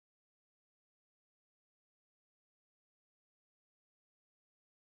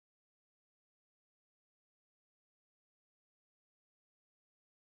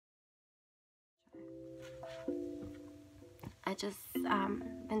I just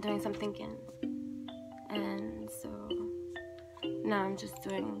been doing some thinking, and so now I'm just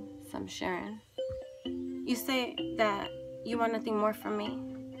doing some sharing. You say that you want nothing more from me,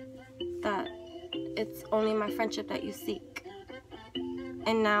 that it's only my friendship that you seek,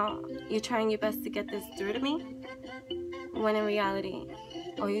 and now you're trying your best to get this through to me, when in reality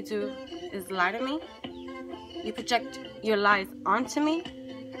all you do is lie to me. You project your lies onto me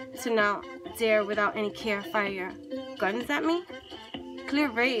to now dare without any care fire your guns at me. Clear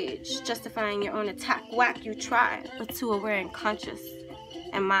rage, justifying your own attack. Whack, you try, but too aware and conscious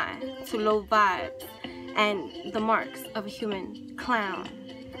am I, too low vibes and the marks of a human clown,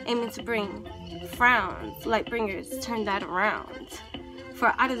 aiming to bring frowns. Light bringers, turn that around.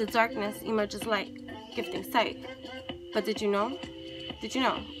 For out of the darkness emerges light, gifting sight. But did you know that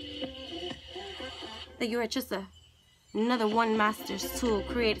you are just another one master's tool,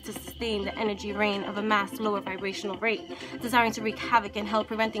 created to sustain the energy reign of a mass lower vibrational rate, desiring to wreak havoc in hell,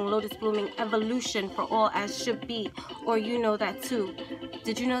 preventing lotus blooming evolution for all as should be? Or you know that too?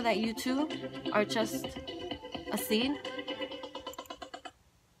 Did you know that you too are just a seed?